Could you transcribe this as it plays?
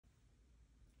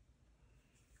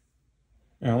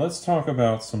Now let's talk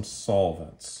about some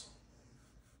solvents.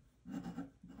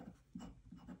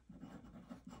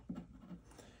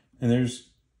 And there's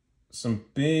some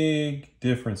big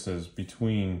differences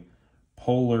between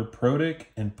polar protic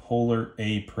and polar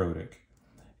aprotic.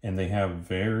 And they have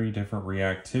very different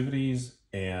reactivities,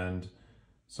 and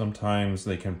sometimes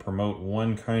they can promote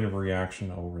one kind of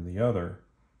reaction over the other.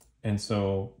 And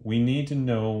so we need to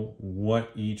know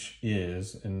what each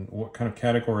is and what kind of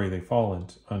category they fall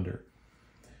under.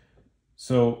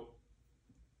 So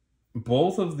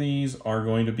both of these are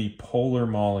going to be polar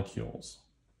molecules,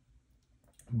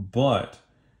 but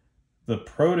the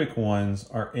protic ones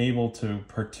are able to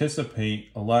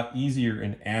participate a lot easier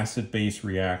in acid-base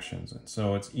reactions. And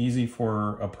so it's easy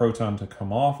for a proton to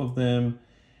come off of them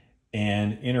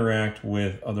and interact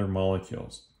with other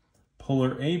molecules.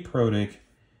 Polar aprotic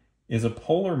is a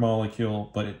polar molecule,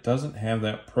 but it doesn't have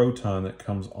that proton that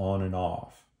comes on and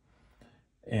off.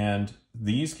 And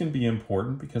these can be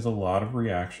important because a lot of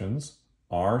reactions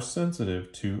are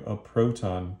sensitive to a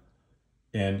proton,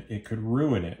 and it could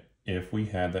ruin it if we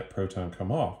had that proton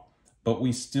come off. But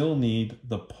we still need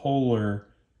the polar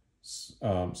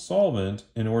solvent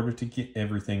in order to get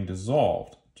everything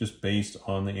dissolved, just based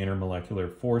on the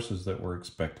intermolecular forces that we're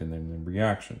expecting in the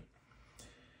reaction.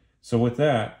 So with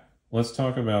that, let's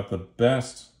talk about the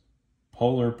best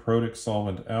polar protic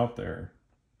solvent out there.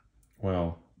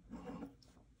 Well,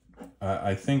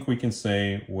 I think we can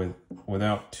say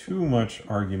without too much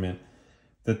argument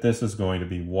that this is going to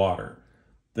be water.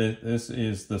 That this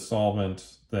is the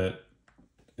solvent that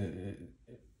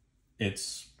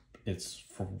it's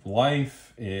for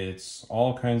life, it's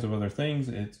all kinds of other things.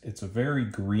 It's a very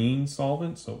green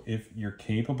solvent, so if you're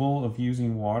capable of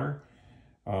using water,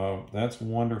 that's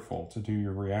wonderful to do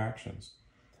your reactions.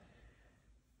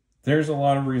 There's a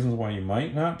lot of reasons why you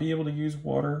might not be able to use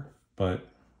water, but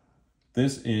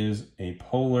this is a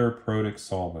polar protic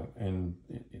solvent, and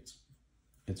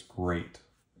it's great.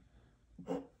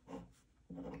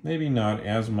 Maybe not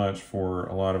as much for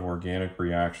a lot of organic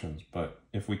reactions, but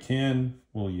if we can,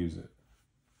 we'll use it.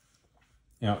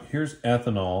 Now, here's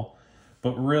ethanol,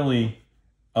 but really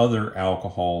other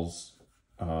alcohols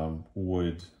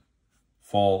would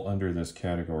fall under this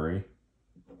category.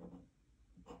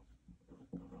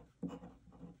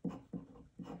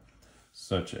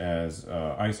 Such as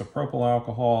isopropyl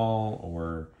alcohol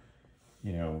or,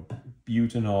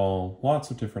 butanol,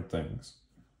 lots of different things.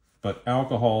 But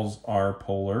alcohols are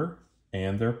polar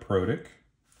and they're protic.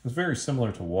 It's very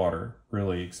similar to water,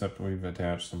 really, except we've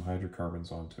attached some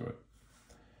hydrocarbons onto it.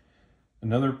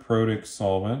 Another protic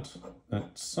solvent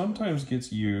that sometimes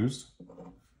gets used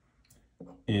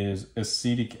is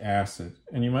acetic acid.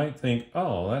 And you might think,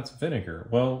 oh, that's vinegar.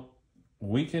 Well,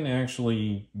 we can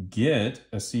actually get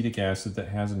acetic acid that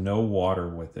has no water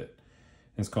with it.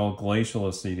 It's called glacial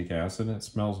acetic acid, and it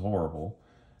smells horrible.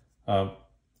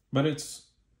 But it's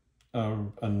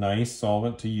a nice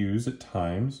solvent to use at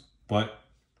times. But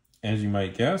as you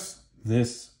might guess,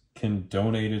 this can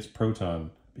donate its proton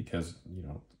because,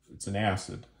 it's an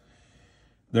acid.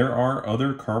 There are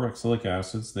other carboxylic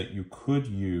acids that you could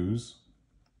use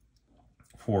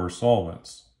for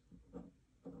solvents.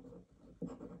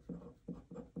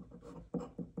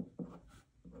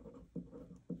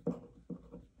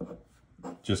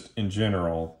 Just in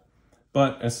general,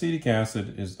 but acetic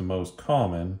acid is the most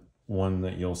common one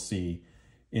that you'll see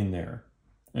in there.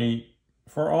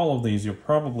 For all of these, you'll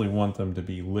probably want them to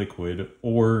be liquid,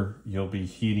 or you'll be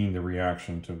heating the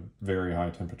reaction to very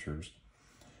high temperatures.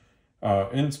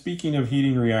 And speaking of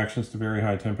heating reactions to very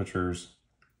high temperatures,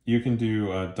 you can do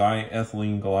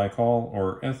diethylene glycol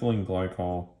or ethylene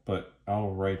glycol, but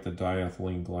I'll write the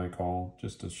diethylene glycol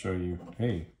just to show you,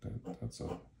 hey, that's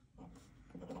a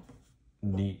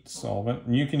neat solvent.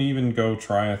 And you can even go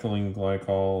triethylene glycol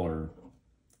or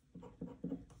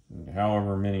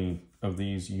however many of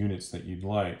these units that you'd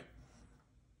like.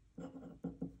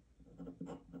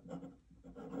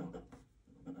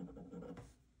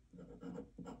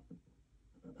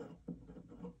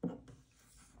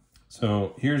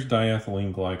 So here's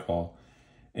diethylene glycol.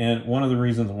 And one of the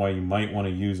reasons why you might want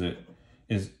to use it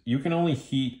is you can only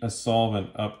heat a solvent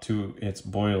up to its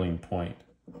boiling point.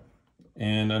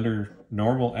 And under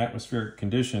normal atmospheric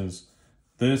conditions,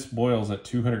 this boils at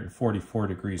 244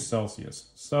 degrees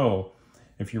Celsius. So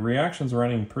if your reaction's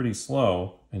running pretty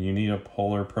slow and you need a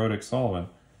polar protic solvent,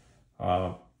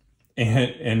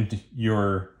 and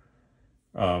your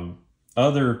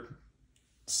other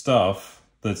stuff,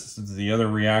 that's the other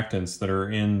reactants that are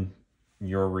in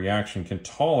your reaction can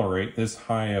tolerate this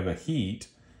high of a heat,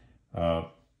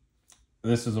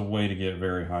 this is a way to get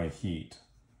very high heat.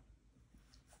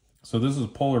 So this is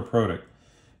polar protic.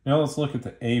 Now let's look at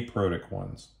the aprotic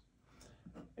ones.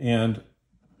 And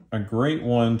a great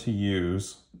one to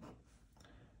use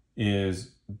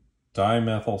is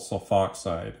dimethyl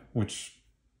sulfoxide, which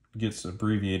gets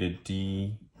abbreviated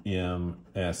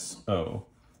DMSO.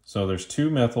 So there's two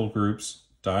methyl groups,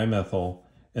 dimethyl,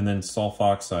 and then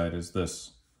sulfoxide is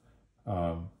this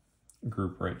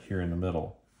group right here in the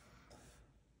middle.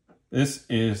 This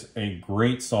is a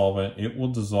great solvent. It will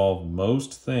dissolve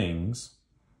most things,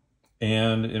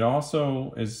 and it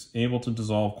also is able to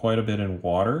dissolve quite a bit in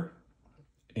water,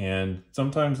 and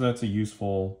sometimes that's a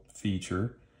useful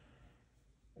feature.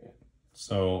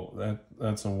 So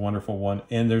that's a wonderful one.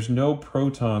 And there's no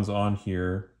protons on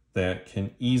here that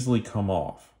can easily come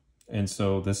off. And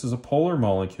so this is a polar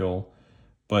molecule,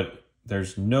 but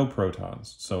there's no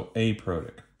protons. So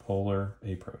aprotic, polar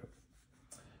aprotic.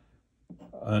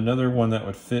 Another one that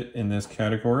would fit in this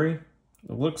category,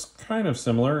 it looks kind of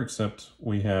similar, except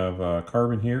we have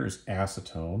carbon here, is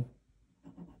acetone.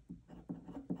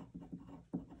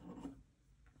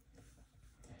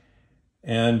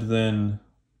 And then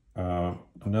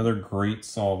another great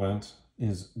solvent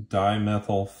is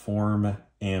dimethyl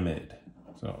formamide.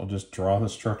 So I'll just draw the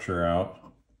structure out.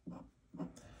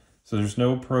 So there's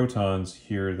no protons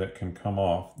here that can come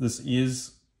off. This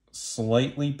is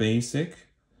slightly basic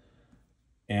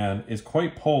and is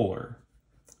quite polar.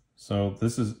 So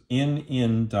this is N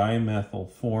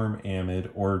dimethyl formamide,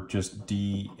 or just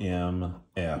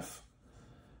DMF.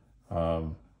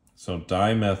 So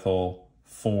dimethyl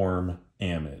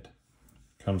formamide.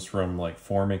 Comes from like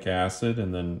formic acid,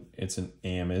 and then it's an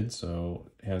amide, so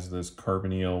it has this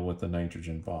carbonyl with the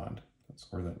nitrogen bond. That's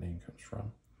where that name comes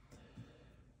from.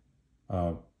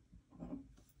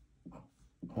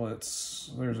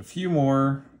 There's a few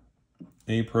more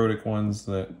aprotic ones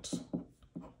that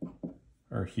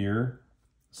are here.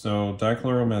 So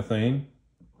dichloromethane,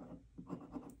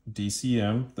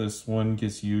 DCM, this one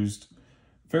gets used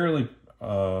fairly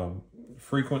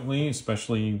frequently,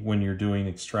 especially when you're doing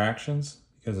extractions,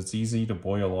 because it's easy to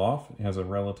boil off. It has a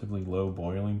relatively low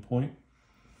boiling point.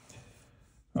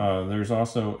 There's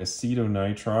also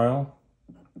acetonitrile.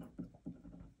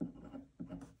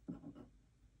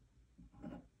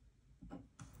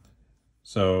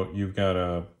 So you've got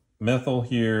a methyl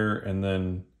here and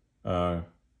then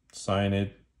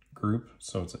cyanide group,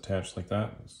 so it's attached like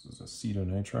that. This is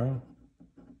acetonitrile.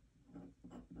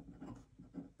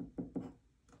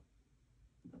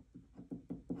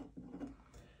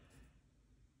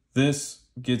 This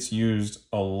gets used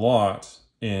a lot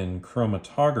in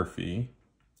chromatography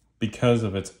because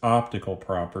of its optical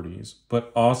properties,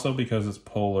 but also because it's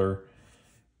polar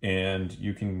and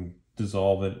you can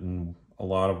dissolve it in a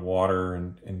lot of water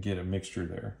and get a mixture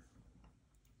there.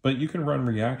 But you can run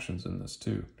reactions in this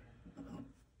too.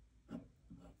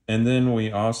 And then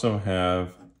we also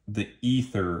have the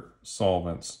ether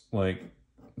solvents like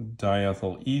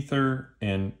diethyl ether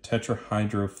and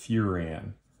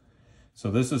tetrahydrofuran. So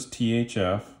this is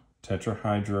THF,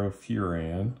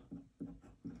 tetrahydrofuran,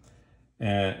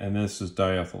 and this is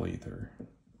diethyl ether.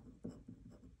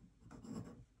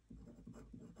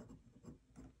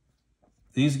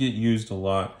 These get used a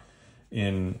lot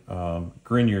in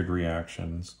Grignard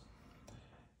reactions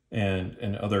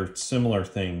and other similar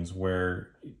things where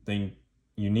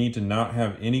you need to not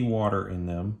have any water in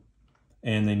them,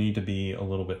 and they need to be a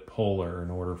little bit polar in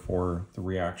order for the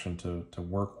reaction to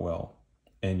work well.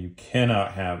 And you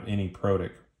cannot have any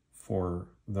protic for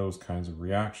those kinds of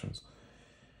reactions.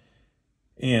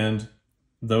 And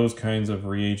those kinds of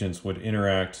reagents would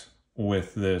interact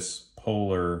with this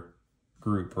polar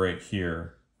group right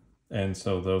here. And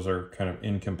so those are kind of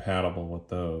incompatible with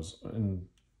those. And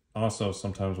also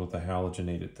sometimes with the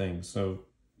halogenated things. So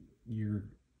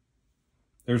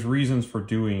there's reasons for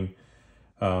doing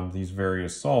these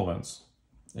various solvents.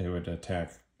 It would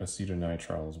attack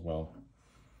acetonitrile as well.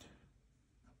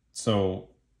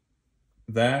 So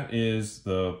that is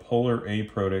the polar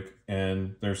aprotic,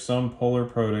 and there's some polar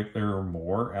protic. There are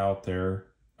more out there.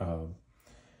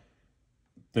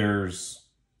 There's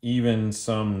even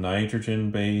some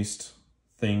nitrogen-based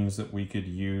things that we could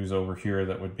use over here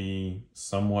that would be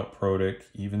somewhat protic,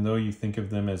 even though you think of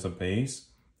them as a base.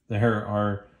 There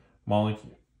are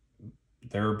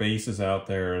bases out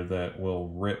there that will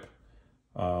rip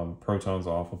protons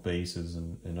off of bases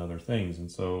and other things. And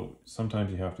so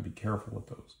sometimes you have to be careful with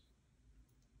those.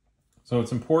 So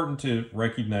it's important to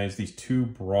recognize these two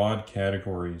broad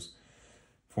categories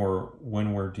for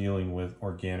when we're dealing with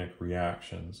organic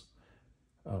reactions.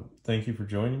 Thank you for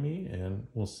joining me, and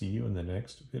we'll see you in the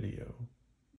next video.